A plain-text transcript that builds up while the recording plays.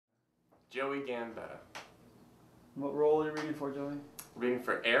Joey Gambetta. What role are you reading for, Joey? Reading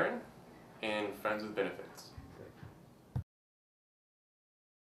for Aaron in Friends with Benefits.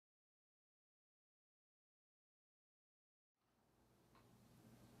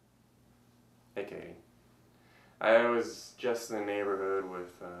 Hey, Katie. I was just in the neighborhood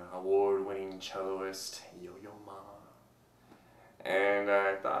with award-winning celloist Yo-Yo Ma. And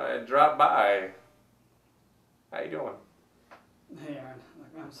I thought I'd drop by. How you doing? Hey, Aaron.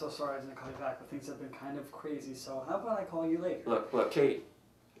 I'm so sorry I didn't call you back, but things have been kind of crazy, so how about I call you later? Look, Kate.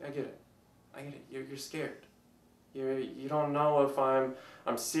 I get it. You're scared. You don't know if I'm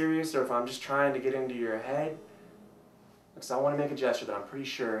serious or if I'm just trying to get into your head. Because I want to make a gesture that I'm pretty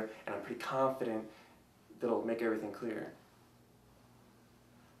sure and I'm pretty confident that'll make everything clear.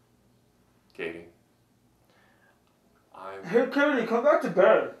 Katie. Hey, Katie, come back to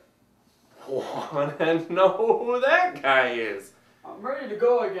bed. Want to know who that guy is? I'm ready to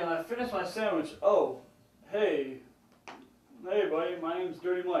go again. I finished my sandwich. Oh, hey. Hey, buddy. My name's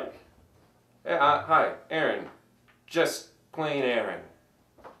Dirty Mike. Hey, hi, Aaron. Just plain Aaron.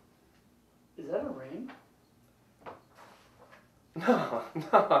 Is that a ring? No.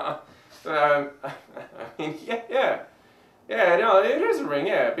 I mean, yeah, no, it is a ring,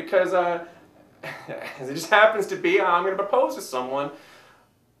 yeah, because, as it just happens to be, I'm going to propose to someone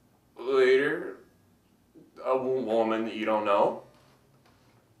later, a woman that you don't know.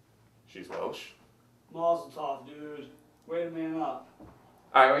 She's Welsh. Mazel tov, dude. Way to man up.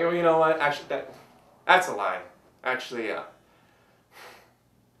 Alright, well, you know what, actually, that's a lie. Actually, the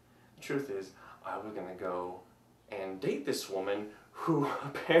truth is, I was going to go and date this woman who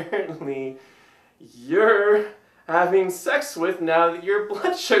apparently you're having sex with now that your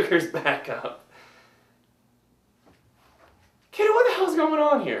blood sugar's back up. Katie, what the hell's going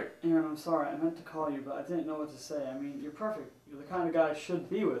on here? Aaron, I'm sorry. I meant to call you, but I didn't know what to say. I mean, you're perfect. You're the kind of guy I should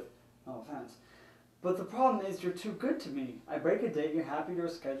be with. No offense. But the problem is you're too good to me. I break a date, you're happy to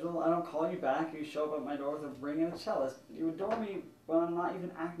reschedule, I don't call you back, you show up at my door with a ring and a cellist. You adore me when I'm not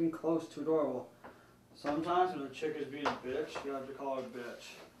even acting close to adorable. Sometimes when a chick is being a bitch, you have to call her a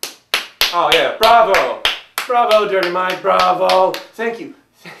bitch. Oh yeah, bravo! Bravo, Dirty Mike, bravo! Thank you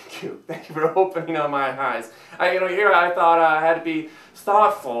for opening up my eyes. Here I thought I had to be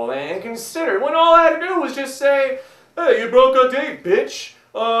thoughtful and considered when all I had to do was just say, hey, you broke a date, bitch.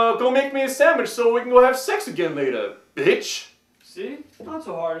 Go make me a sandwich so we can go have sex again later, bitch. See? Not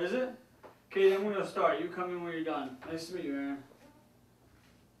so hard, is it? Katie, I'm gonna start. You come in when you're done. Nice to meet you, Aaron.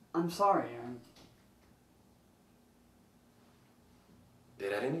 I'm sorry, Aaron.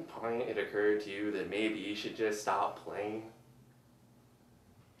 Did at any point it occur to you that maybe you should just stop playing?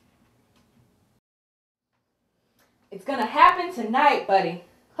 It's gonna happen tonight, buddy.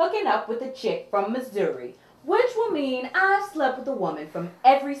 Hooking up with a chick from Missouri, which will mean I've slept with a woman from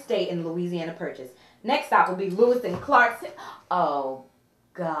every state in Louisiana Purchase. Next stop will be Lewis and Clark. Oh,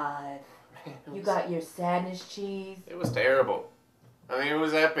 God. You got your sadness cheese? It was terrible. I mean, it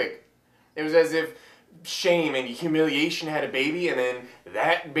was epic. It was as if shame and humiliation had a baby, and then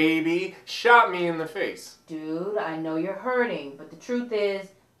that baby shot me in the face. Dude, I know you're hurting, but the truth is,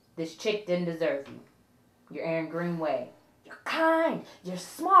 this chick didn't deserve you. You're Aaron Greenway. You're kind, you're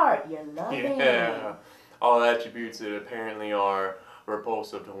smart, you're loving. Yeah, all attributes that apparently are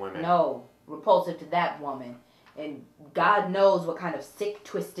repulsive to women. No, repulsive to that woman. And God knows what kind of sick,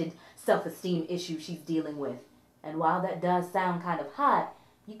 twisted self-esteem issue she's dealing with. And while that does sound kind of hot,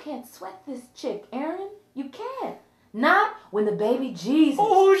 you can't sweat this chick, Aaron. You can't. Not when the baby Jesus...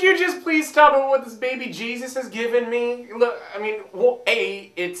 Oh, would you just please stop with what this baby Jesus has given me? Look, I mean, well,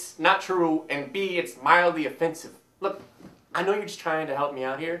 A, it's not true, and B, it's mildly offensive. Look, I know you're just trying to help me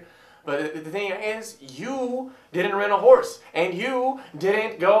out here, but the thing is, you didn't rent a horse, and you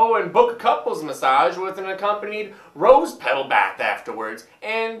didn't go and book a couples massage with an accompanied rose petal bath afterwards,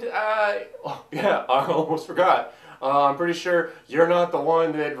 and, oh, yeah, I almost forgot. I'm pretty sure you're not the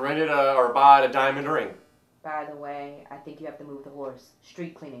one that rented or bought a diamond ring. By the way, I think you have to move the horse.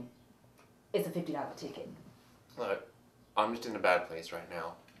 Street cleaning. It's a $50 ticket. Look, I'm just in a bad place right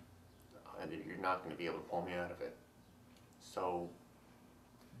now. You're not going to be able to pull me out of it. So,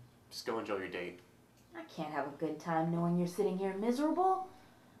 just go enjoy your date. I can't have a good time knowing you're sitting here miserable.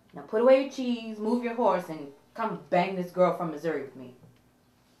 Now put away your cheese, move your horse, and come bang this girl from Missouri with me.